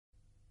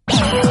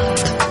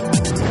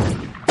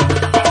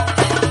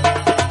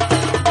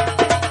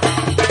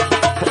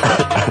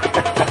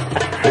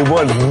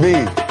want me,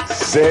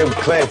 Sam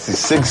Clancy,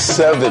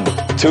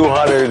 6'7",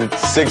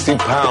 260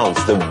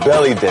 pounds, the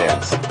belly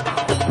dance.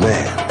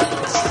 Man,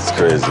 it's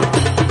crazy.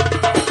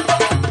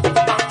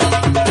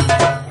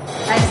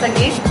 Hi,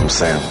 Sagit. I'm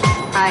Sam.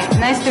 Hi,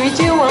 nice to meet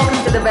you. Welcome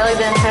to the Belly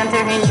Dance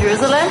Center here in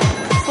Jerusalem.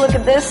 Let's look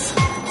at this.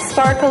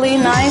 Sparkly,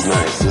 nice.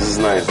 This is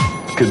nice.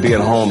 Could be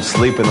at home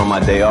sleeping on my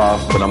day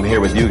off, but I'm here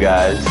with you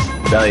guys,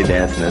 belly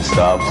dancing and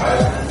stuff.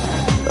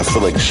 I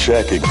feel like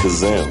Shaq and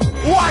Kazam.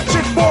 Watch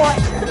it, boy!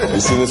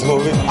 You see this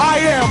movie? I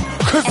am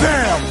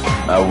Kazam!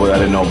 I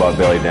didn't know about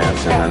belly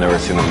dancing. I never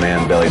seen a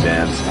man belly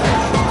dance.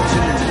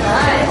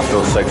 I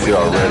feel sexy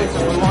already.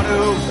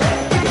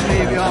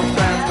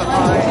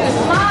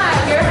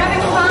 Hi, you're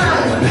having fun.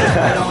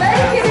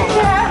 Thank you,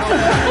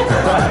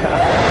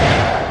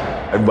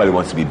 Everybody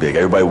wants to be big.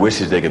 Everybody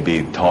wishes they could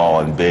be tall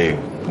and big.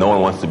 No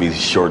one wants to be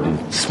short and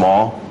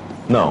small.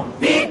 No.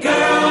 Big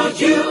girls,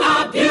 you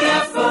are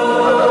beautiful.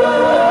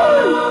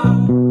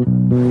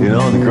 You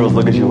know, the girls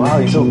look at you, wow,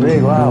 you're so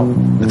big, wow.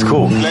 It's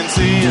cool.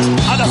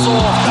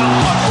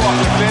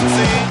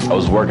 I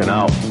was working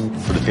out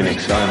for the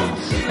Phoenix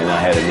Suns, and I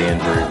had a knee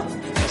injury.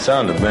 I sat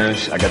on the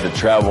bench, I got to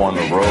travel on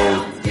the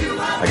road,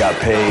 I got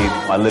paid,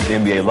 I lived the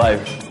NBA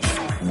life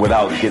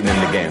without getting in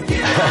the game.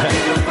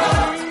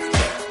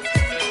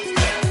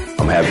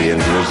 I'm happy in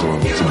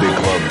Jerusalem. It's a big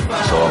club,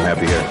 so I'm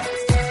happy here.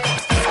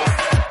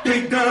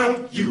 Big girl,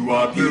 you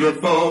are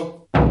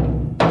beautiful.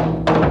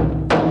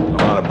 I'm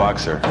not a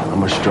boxer.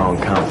 I'm a strong,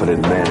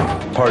 confident man.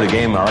 Part of the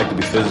game, I like to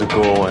be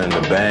physical and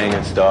to bang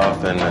and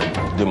stuff and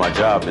do my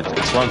job.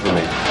 It's fun for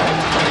me.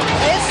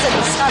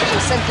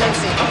 Sam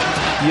Clancy.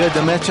 You had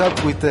a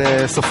matchup with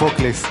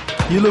Sophocles.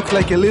 You look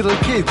like a little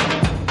kid.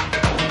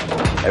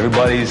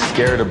 Everybody's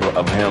scared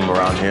of him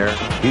around here.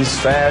 He's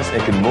fast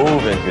and can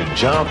move and can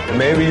jump.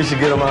 Maybe you should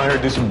get him out here,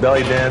 do some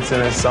belly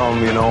dancing or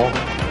something, you know.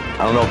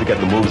 I don't know if he got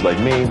the moves like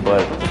me,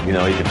 but, you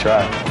know, he can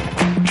try.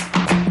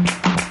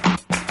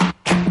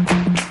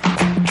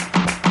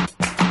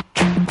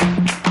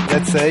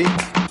 Let's say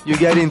you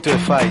get into a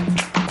fight.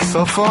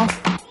 Sopho,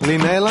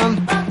 Lynn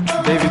Allen,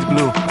 David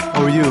Blue,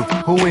 or you.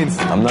 Who wins?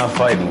 I'm not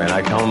fighting, man.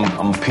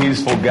 I'm a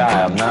peaceful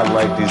guy. I'm not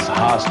like these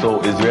hostile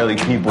Israeli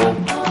people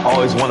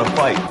always want to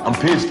fight. I'm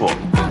peaceful.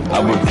 I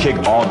would kick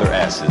all their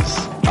asses.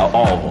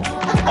 All of them.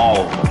 All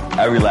of them.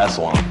 Every last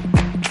one.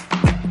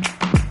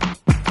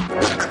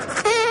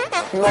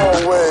 No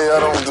way, I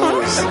don't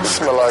do this. It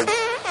smell like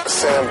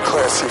Sam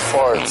Clancy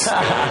farts.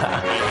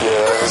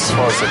 Yeah, his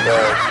farts are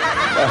bad.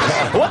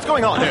 What's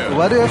going on here?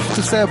 What do you have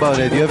to say about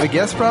it? Do you have a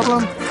gas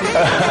problem?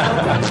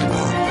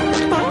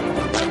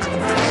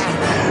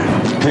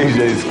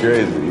 PJ's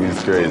crazy.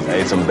 He's crazy. I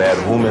ate some bad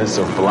hummus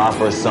or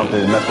falafel or something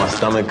that messed my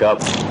stomach up.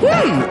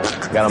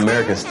 Got an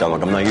American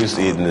stomach. I'm not used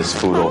to eating this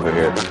food over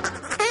here.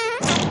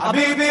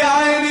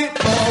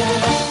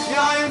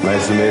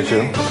 Nice to meet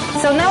you.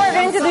 So now we're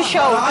going to the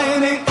show.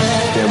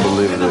 Can't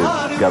believe it.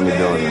 Got me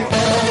doing it.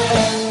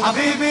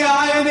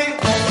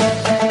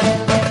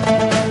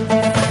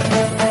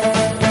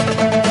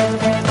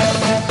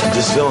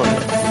 Just feeling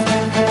it.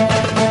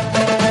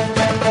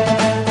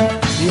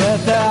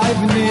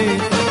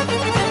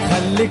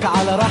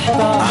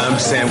 I'm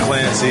Sam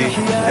Clancy,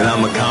 and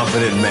I'm a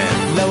confident man.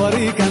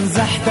 لوريك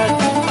انزحتك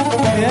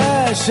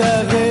يا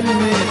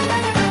شاغلني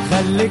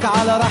خليك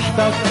على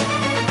راحتك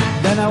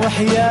ده انا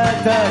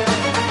وحياتك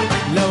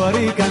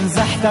لوريك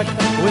انزحتك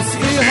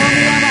واسقيهم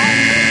يا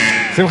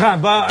معلم. שמחה,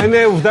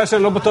 הנה עובדה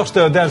שאני לא בטוח שאתה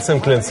יודע על סם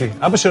קלנסי.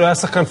 אבא שלו היה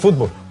שחקן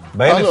פוטבול,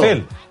 ב-NFL.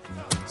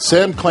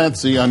 סם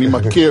קלנסי, אני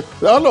מכיר,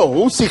 לא,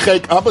 הוא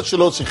שיחק, אבא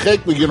שלו שיחק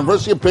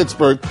באוניברסיטת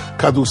פיטסבורג,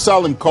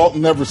 כדורסל עם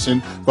קולטון אברסון,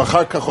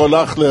 ואחר כך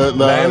הולך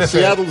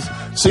לסיאטל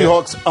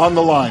סיהוקס on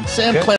the line. סם קלנסי